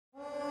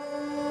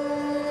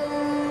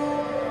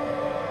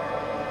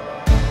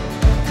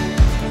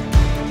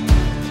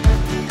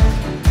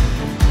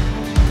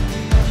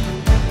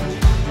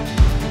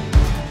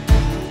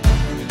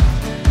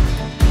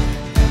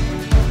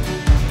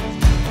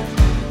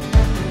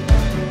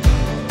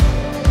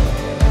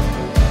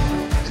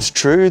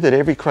true that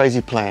every crazy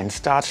plan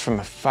starts from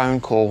a phone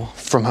call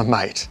from a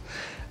mate.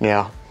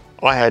 Now,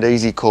 I had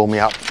Easy call me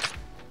up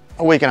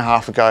a week and a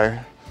half ago,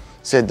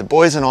 said the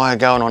boys and I are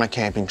going on a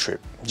camping trip.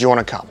 Do you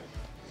want to come?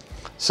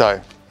 So,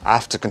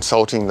 after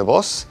consulting the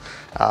boss,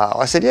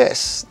 I said,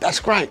 yes, that's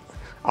great.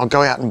 I'll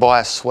go out and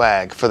buy a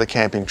swag for the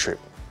camping trip.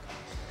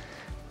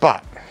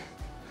 But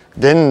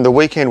then the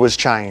weekend was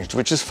changed,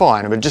 which is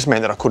fine. It just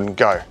meant that I couldn't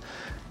go.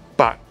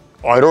 But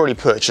I'd already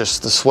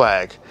purchased the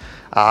swag.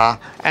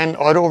 And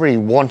I'd already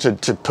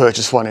wanted to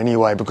purchase one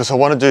anyway because I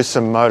want to do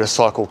some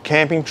motorcycle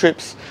camping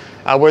trips,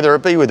 whether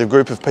it be with a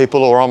group of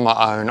people or on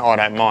my own, I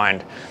don't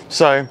mind.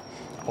 So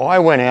I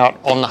went out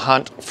on the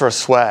hunt for a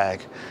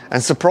swag,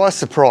 and surprise,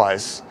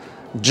 surprise,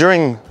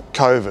 during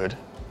COVID,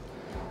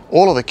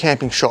 all of the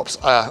camping shops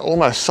are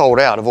almost sold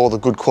out of all the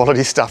good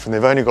quality stuff and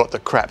they've only got the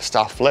crap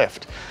stuff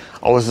left.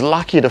 I was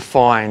lucky to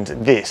find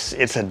this.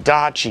 It's a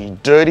DARCHE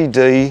Dirty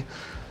Dee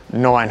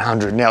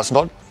 900. Now, it's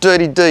not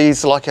Dirty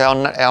Dees like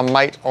our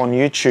mate on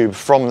YouTube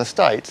from the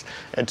States.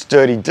 It's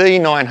Dirty Dee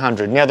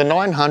 900. Now, the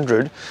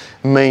 900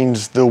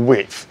 means the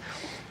width.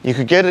 You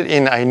could get it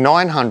in a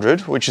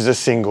 900, which is a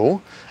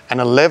single, an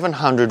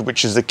 1100,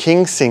 which is a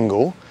king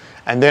single,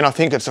 and then I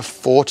think it's a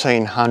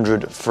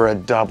 1400 for a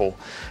double.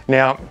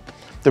 Now,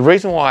 the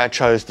reason why I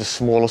chose the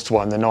smallest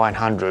one, the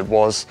 900,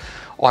 was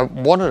I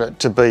wanted it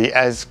to be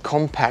as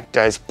compact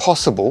as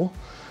possible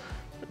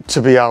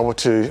to be able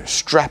to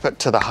strap it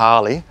to the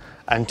Harley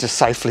and to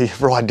safely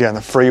ride down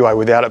the freeway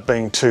without it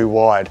being too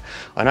wide.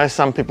 I know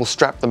some people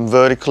strap them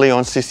vertically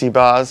on sissy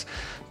bars,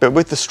 but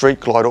with the Street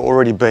Glide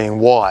already being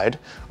wide,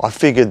 I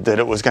figured that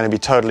it was going to be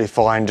totally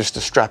fine just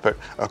to strap it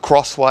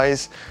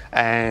acrossways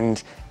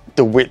and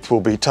the width will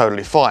be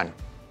totally fine.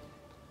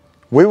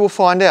 We will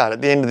find out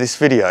at the end of this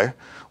video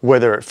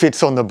whether it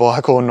fits on the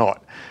bike or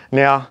not.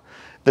 Now,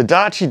 the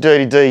DARCHE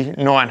Dirty Dee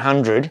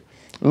 900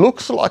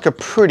 looks like a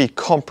pretty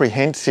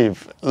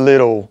comprehensive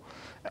little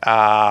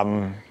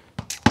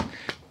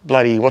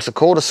what's it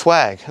called? A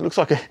swag. It looks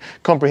like a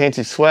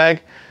comprehensive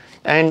swag.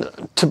 And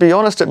to be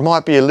honest, it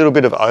might be a little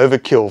bit of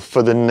overkill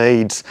for the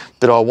needs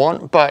that I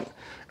want, but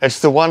it's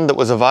the one that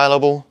was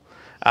available.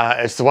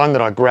 It's the one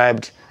that I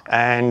grabbed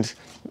and,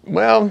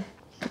 well,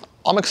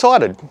 I'm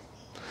excited.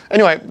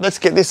 Anyway, let's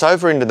get this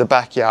over into the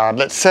backyard.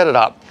 Let's set it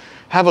up,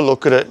 have a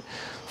look at it,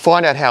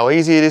 find out how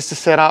easy it is to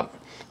set up,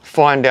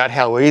 find out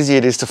how easy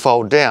it is to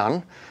fold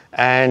down,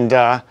 and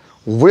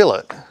will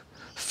it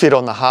fit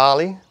on the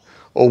Harley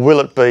or will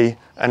it be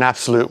an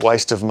absolute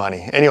waste of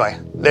money? Anyway,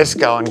 let's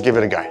go and give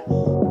it a go.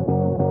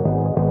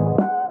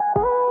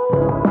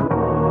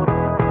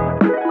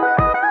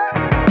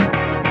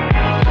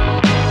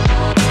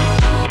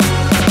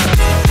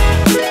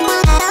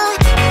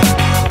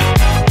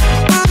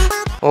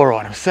 All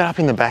right, I'm set up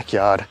in the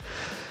backyard.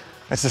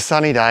 It's a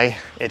sunny day,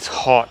 it's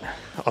hot.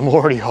 I'm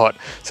already hot,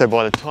 so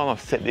by the time I've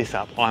set this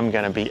up, I'm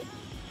gonna be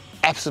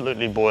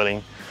absolutely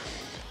boiling.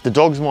 The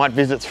dogs might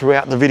visit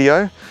throughout the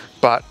video,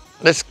 but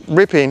let's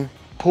rip in,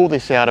 pull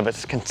this out of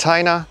its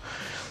container,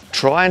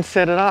 try and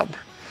set it up,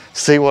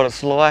 see what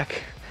it's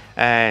like,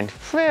 and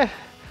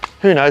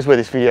who knows where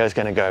this video is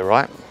gonna go,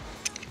 right?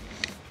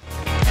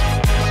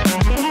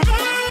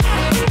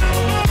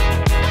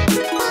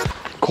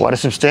 Quite a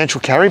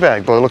substantial carry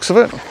bag by the looks of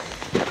it.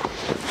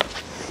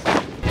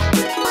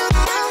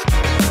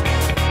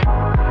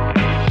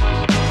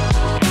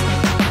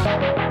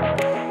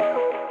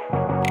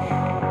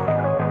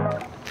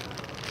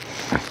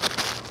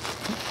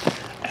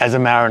 As a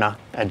mariner,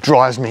 it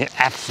drives me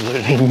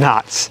absolutely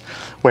nuts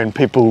when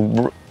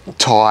people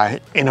tie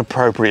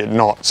inappropriate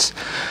knots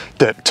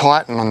that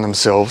tighten on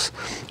themselves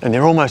and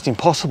they're almost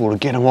impossible to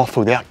get them off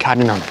without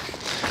cutting them.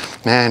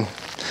 Man,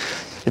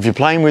 if you're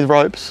playing with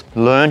ropes,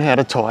 learn how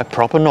to tie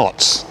proper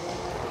knots.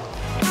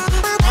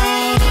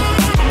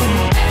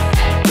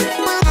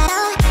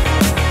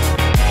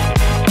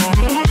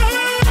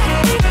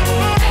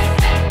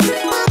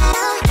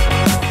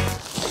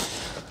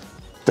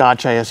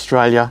 DARCHE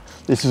Australia,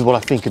 this is what I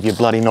think of your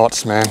bloody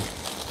knots, man.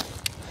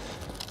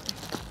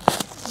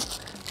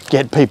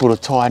 Get people to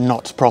tie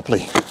knots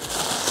properly.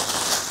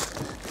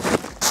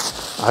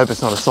 I hope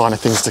it's not a sign of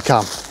things to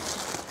come.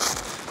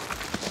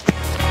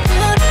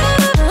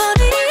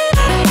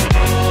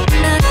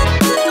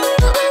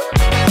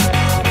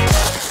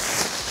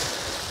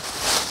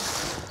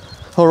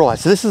 All right,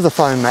 so this is the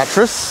foam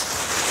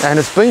mattress and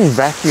it's been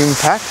vacuum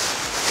packed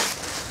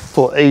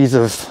for ease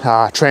of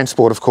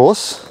transport, of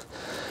course.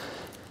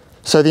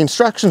 So the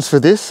instructions for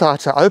this are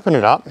to open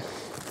it up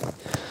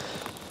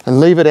and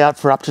leave it out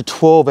for up to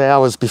 12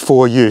 hours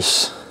before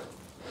use.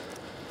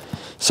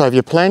 So if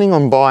you're planning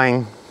on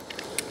buying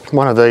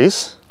one of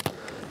these,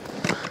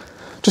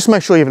 just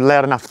make sure you've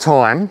allowed enough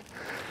time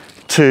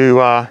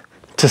to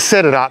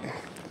set it up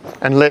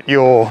and let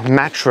your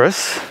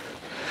mattress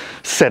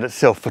set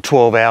itself for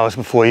 12 hours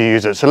before you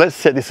use it. So let's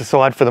set this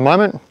aside for the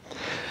moment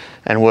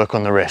and work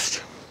on the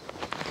rest.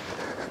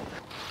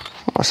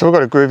 So we've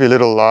got a groovy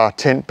little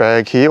tent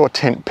bag here, or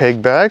tent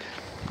peg bag,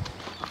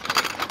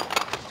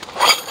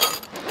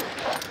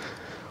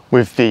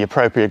 with the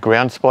appropriate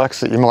ground spikes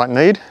that you might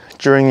need,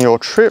 during your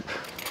trip.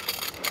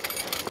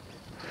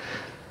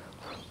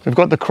 We've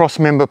got the cross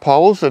member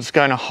poles that's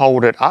going to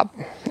hold it up,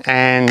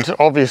 and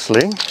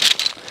obviously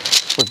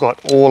we've got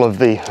all of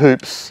the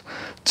hoops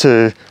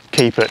to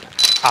keep it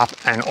up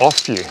and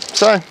off you.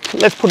 So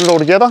let's put it all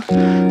together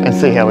and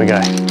see how we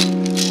go.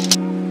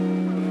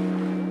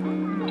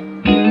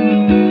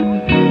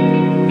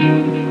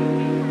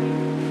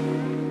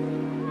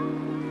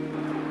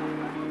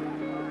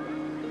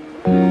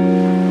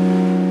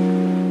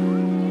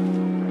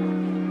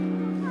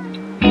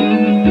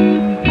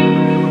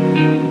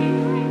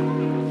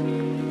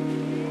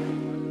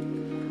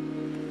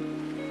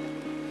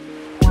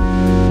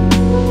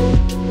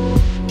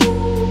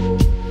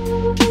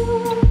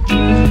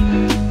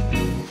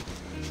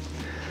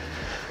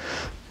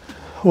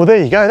 Well,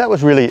 there you go. That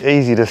was really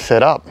easy to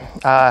set up.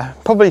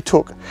 Probably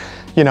took,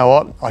 you know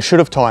what, I should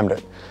have timed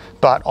it,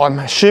 but I'm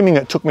assuming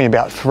it took me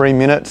about 3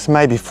 minutes,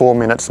 maybe 4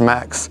 minutes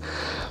max.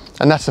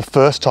 And that's the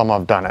first time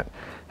I've done it.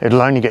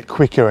 It'll only get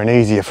quicker and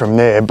easier from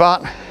there,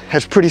 but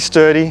it's pretty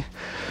sturdy.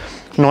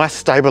 Nice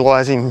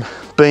stabilizing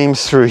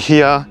beams through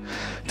here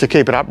to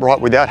keep it upright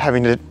without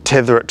having to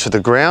tether it to the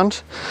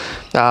ground.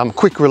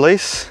 Quick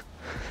release.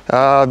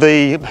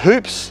 The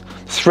hoops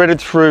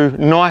threaded through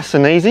nice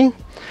and easy.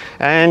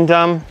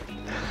 And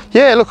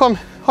yeah, look, I'm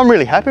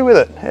really happy with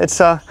it. It's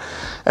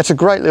a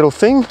great little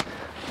thing.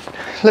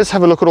 Let's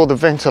have a look at all the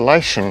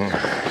ventilation.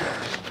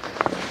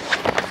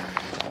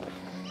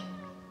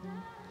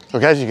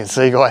 Look, as you can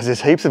see, guys,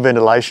 there's heaps of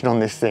ventilation on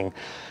this thing.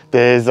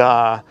 There's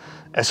a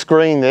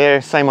screen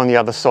there, same on the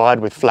other side,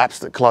 with flaps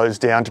that close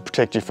down to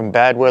protect you from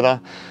bad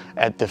weather.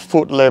 At the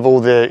foot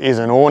level, there is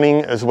an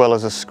awning as well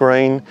as a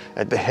screen.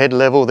 At the head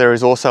level, there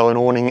is also an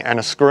awning and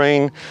a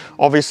screen.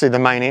 Obviously, the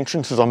main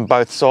entrance is on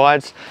both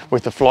sides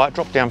with the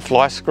drop-down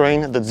fly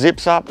screen that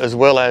zips up, as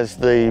well as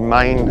the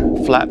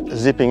main flap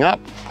zipping up.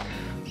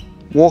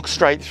 Walk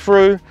straight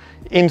through.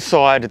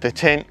 Inside the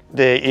tent,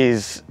 there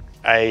is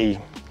a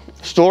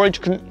storage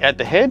at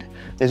the head.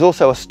 There's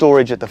also a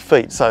storage at the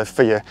feet, so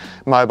for your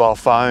mobile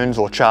phones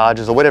or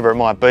chargers or whatever it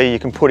might be, you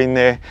can put in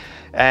there.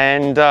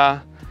 And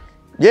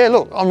yeah,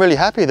 look, I'm really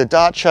happy. The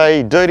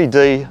DARCHE Dirty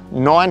Dee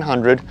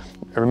 900,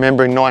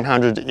 remembering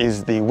 900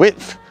 is the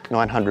width,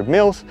 900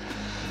 mils.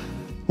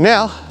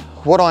 Now,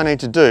 what I need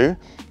to do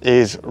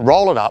is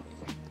roll it up,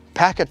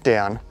 pack it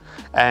down,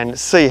 and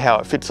see how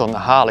it fits on the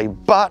Harley.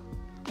 But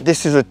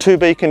this is a to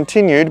be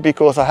continued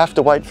because I have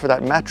to wait for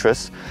that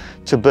mattress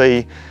to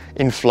be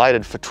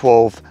inflated for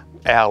 12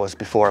 hours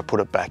before I put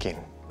it back in.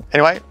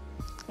 Anyway,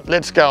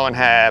 let's go and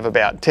have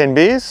about 10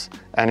 beers,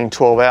 and in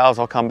 12 hours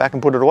I'll come back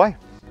and put it away.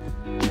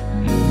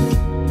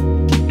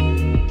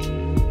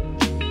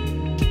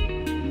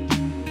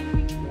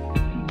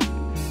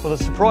 Well,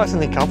 it's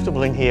surprisingly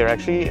comfortable in here,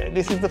 actually.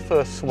 This is the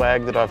first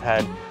swag that I've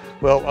had.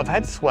 Well, I've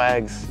had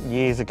swags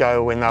years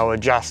ago when they were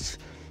just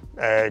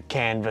a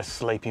canvas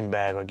sleeping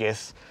bag, I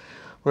guess.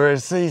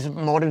 Whereas these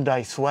modern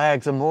day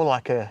swags are more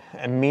like a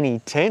mini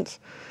tent.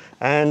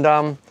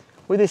 And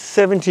with this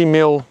 70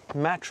 mil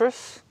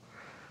mattress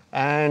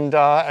and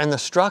the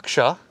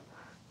structure,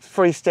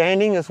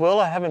 freestanding as well.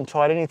 I haven't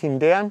tied anything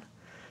down,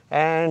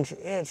 and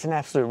yeah, it's an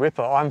absolute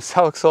ripper. I'm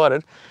so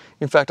excited.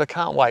 In fact, I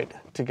can't wait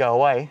to go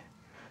away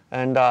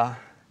and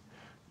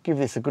give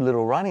this a good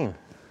little run in.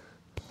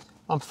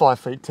 I'm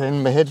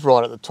 5'10", my head's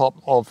right at the top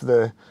of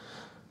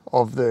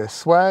the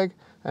swag,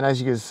 and as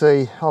you can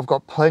see, I've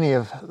got plenty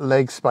of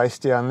leg space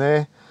down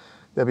there.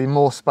 There'll be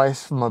more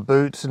space for my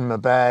boots and my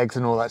bags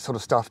and all that sort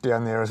of stuff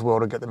down there as well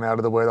to get them out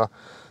of the weather.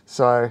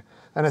 So,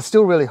 and it's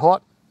still really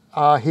hot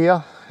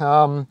here,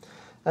 and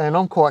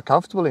I'm quite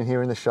comfortable in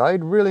here in the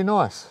shade, really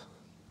nice.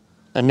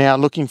 And now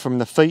looking from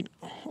the feet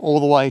all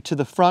the way to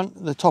the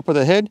front, the top of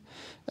the head,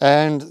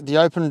 and the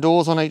open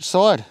doors on each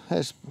side.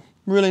 It's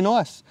really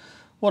nice.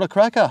 What a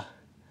cracker.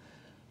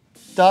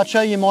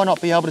 DARCHE, you might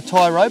not be able to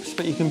tie ropes,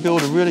 but you can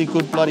build a really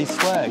good bloody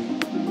swag.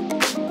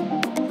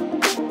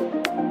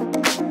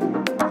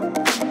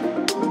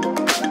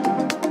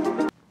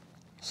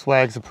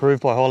 Swag's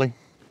approved by Holly.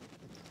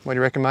 What do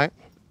you reckon, mate?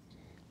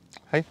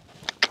 Hey?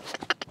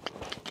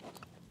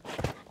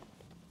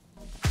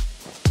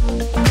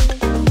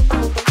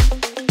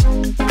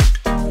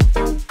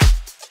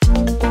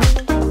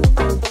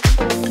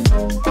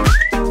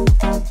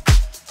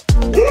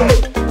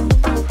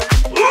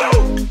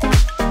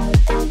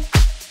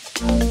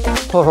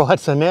 All right,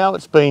 so now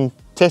it's been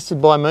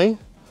tested by me,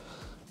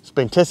 it's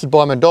been tested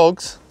by my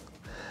dogs,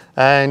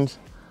 and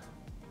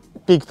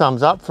big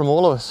thumbs up from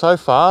all of us so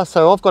far.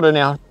 So I've got to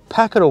now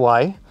pack it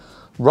away,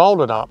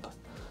 roll it up,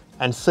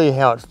 and see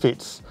how it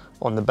fits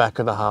on the back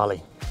of the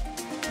Harley.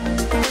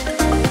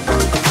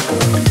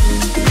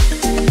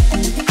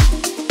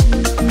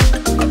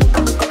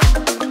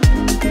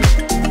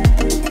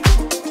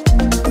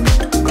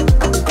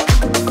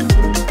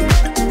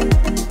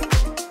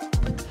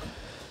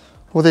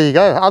 Well, there you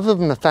go. Other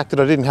than the fact that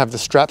I didn't have the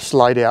straps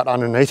laid out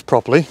underneath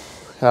properly,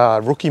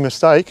 rookie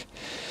mistake,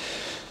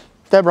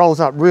 that rolls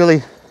up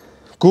really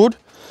good,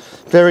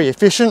 very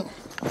efficient.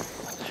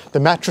 The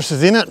mattress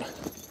is in it,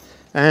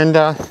 and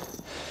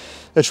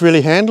it's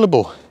really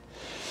handleable.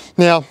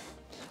 Now,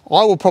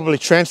 I will probably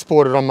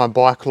transport it on my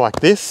bike like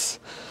this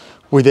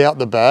without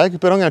the bag,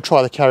 but I'm going to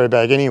try the carry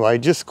bag anyway,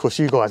 just because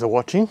you guys are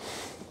watching.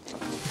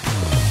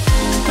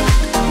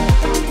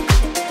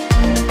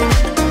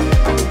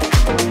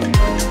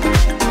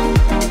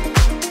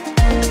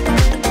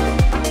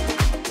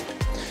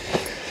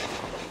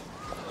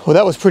 Well,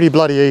 that was pretty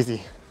bloody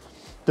easy.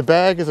 The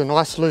bag is a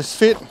nice loose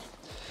fit.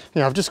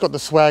 You know, I've just got the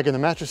swag and the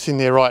mattress in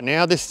there right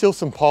now. There's still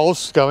some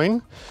poles to go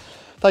in.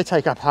 They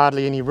take up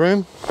hardly any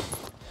room.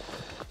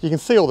 You can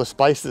see all the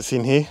space that's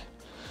in here.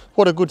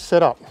 What a good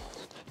setup.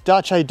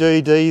 DARCHE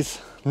Dirty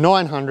Dee's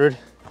 900.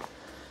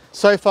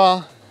 So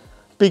far,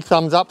 big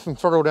thumbs up from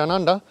Throttle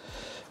Downunder.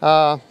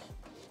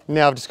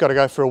 Now I've just got to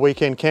go for a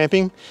weekend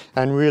camping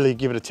and really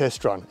give it a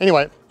test run.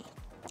 Anyway,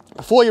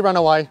 before you run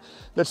away,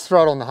 let's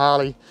throw it on the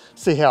Harley,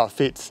 see how it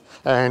fits,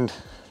 and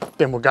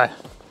then we'll go.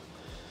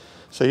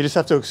 So you just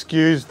have to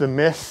excuse the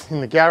mess in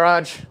the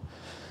garage.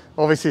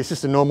 Obviously it's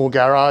just a normal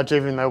garage,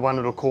 even though one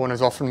little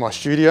corner's off from my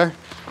studio.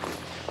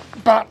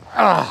 But,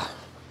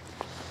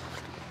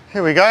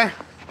 here we go.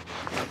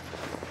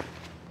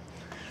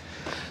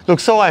 Look,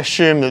 so I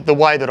assume that the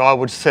way that I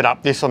would set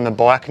up this on the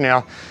bike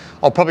now,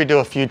 I'll probably do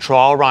a few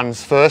trial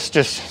runs first,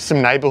 just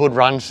some neighborhood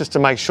runs, just to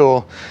make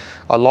sure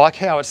I like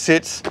how it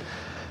sits.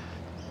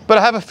 But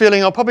I have a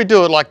feeling I'll probably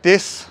do it like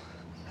this,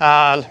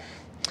 across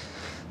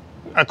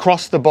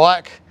the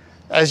bike.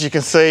 As you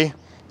can see,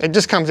 it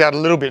just comes out a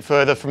little bit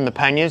further from the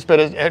panniers, but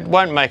it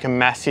won't make a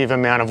massive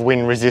amount of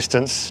wind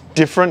resistance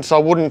difference, I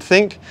wouldn't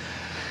think.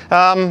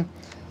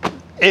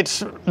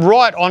 It's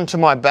right onto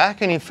my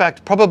back, and in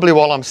fact, probably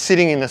while I'm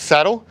sitting in the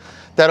saddle,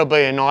 that'll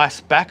be a nice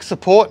back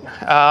support.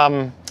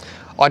 I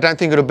don't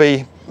think it'll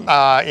be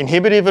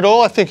inhibitive at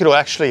all. I think it'll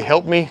actually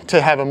help me to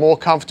have a more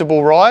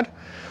comfortable ride.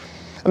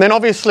 And then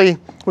obviously,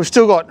 we've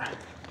still got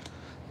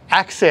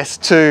access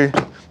to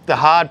the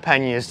hard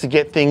panniers to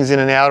get things in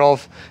and out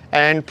of,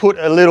 and put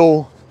a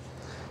little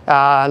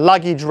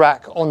luggage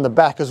rack on the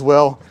back as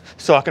well,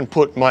 so I can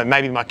put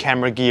maybe my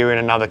camera gear in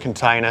another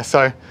container.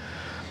 So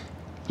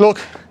look,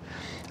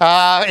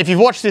 if you've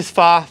watched this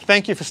far,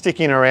 thank you for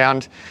sticking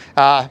around.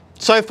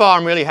 So far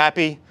I'm really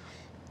happy.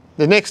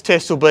 The next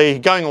test will be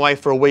going away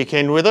for a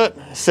weekend with it,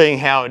 seeing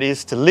how it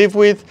is to live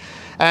with,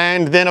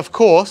 and then of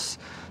course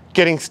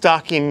getting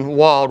stuck in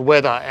wild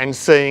weather and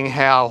seeing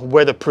how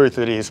weatherproof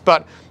it is.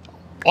 But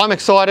I'm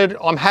excited,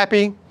 I'm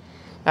happy.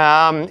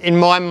 In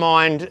my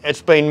mind,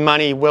 it's been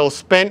money well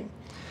spent,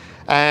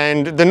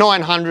 and the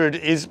 900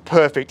 is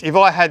perfect. If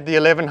I had the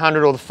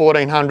 1100 or the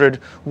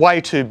 1400,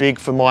 way too big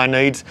for my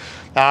needs.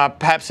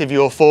 Perhaps if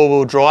you're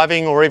four-wheel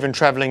driving or even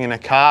traveling in a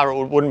car,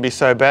 it wouldn't be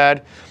so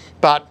bad.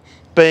 But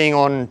being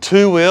on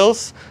two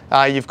wheels,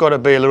 you've got to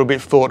be a little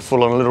bit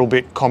thoughtful and a little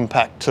bit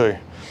compact too.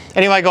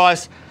 Anyway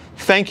guys,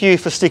 thank you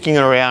for sticking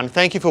around.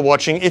 Thank you for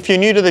watching. If you're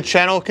new to the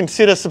channel,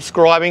 consider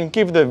subscribing,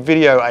 give the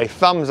video a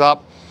thumbs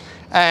up,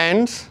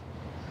 and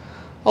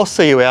I'll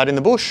see you out in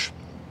the bush.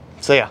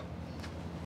 See ya.